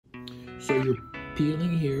So you're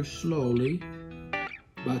peeling here slowly,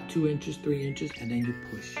 about 2 inches, 3 inches, and then you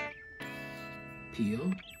push.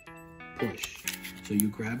 Peel, push. So you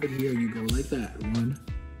grab it here and you go like that, 1,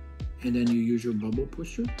 and then you use your bubble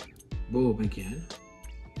pusher. Boom, again,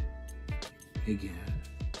 again,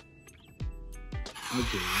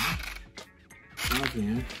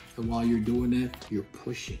 again. And while you're doing that, you're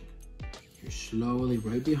pushing. You're slowly,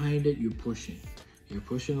 right behind it, you're pushing. You're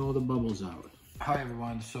pushing all the bubbles out. Hi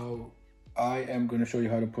everyone, so I am going to show you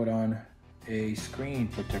how to put on a screen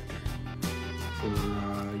protector for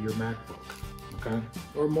your MacBook, okay?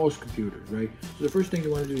 Or most computers, right? So the first thing you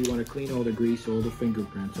want to do, you want to clean all the grease, all the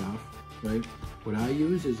fingerprints off, right? What I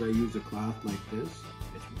use is I use a cloth like this.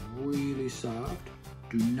 It's really soft.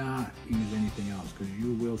 Do not use anything else because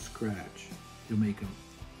you will scratch. You'll make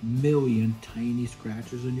a million tiny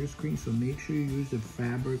scratches on your screen, so make sure you use a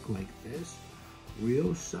fabric like this,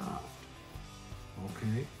 real soft,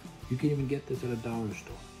 okay? You can even get this at a dollar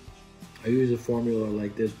store. I use a formula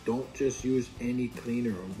like this. Don't just use any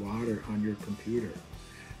cleaner or water on your computer.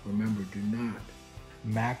 Remember, do not.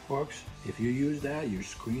 MacBooks, if you use that, your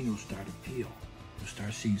screen will start to peel. You'll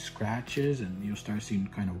start seeing scratches and you'll start seeing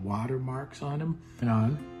kind of watermarks on them. And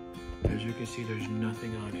on, as you can see, there's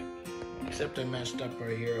nothing on it. Except I messed up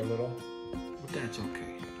right here a little, but that's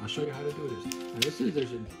okay. I'll show you how to do this. Now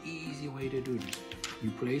there's an easy way to do this. You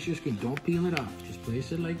place your screen, don't peel it off. Just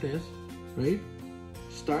place it like this, right?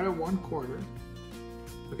 Start at one corner.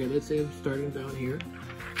 Okay, let's say I'm starting down here.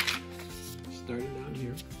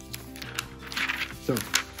 So,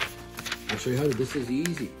 I'll show you how to do this. Is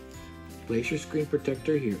easy. Place your screen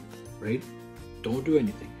protector here, right? Don't do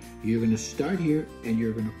anything. You're gonna start here and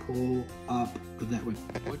you're gonna pull up that way.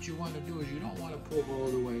 What you wanna do is you don't wanna pull all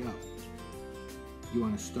the way up. You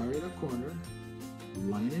wanna start at a corner,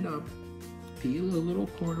 line it up, peel a little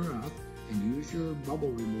corner off, and use your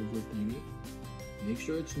bubble remover thingy. Make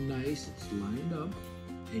sure it's nice, it's lined up,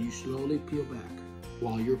 and you slowly peel back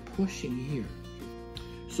while you're pushing here.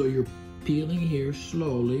 So you're peeling here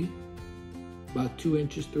slowly, about 2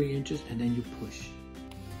 inches, 3 inches, and then you push.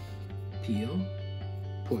 Peel,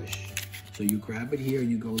 push. So you grab it here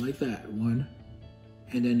and you go like that, 1,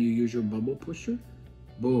 and then you use your bubble pusher.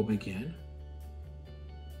 Boom, again,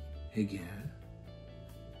 again.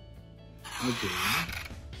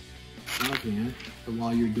 And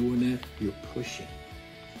while you're doing that, you're pushing.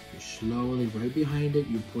 You're slowly, right behind it,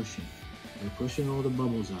 you're pushing. You're pushing all the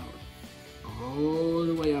bubbles out. All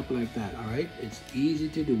the way up like that, all right? It's easy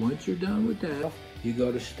to do. Once you're done with that, you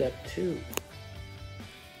go to step 2.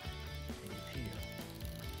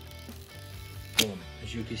 Boom.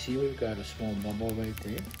 As you can see, we've got a small bubble right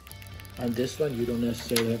there. On this one, you don't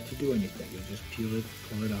necessarily have to do anything. You just peel it,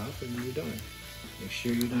 pull it off, and you're done. Make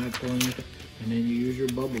sure you're not pulling it, and then you use your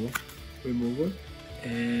bubble remover,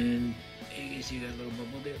 and you can see that little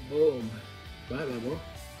bubble there. Boom. Bye, bubble.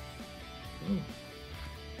 Boom.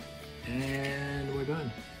 And we're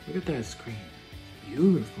done. Look at that screen.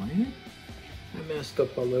 Beautiful, ain't it? I messed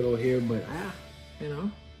up a little here, but you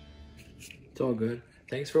know, it's all good.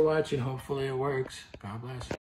 Thanks for watching. Hopefully it works. God bless.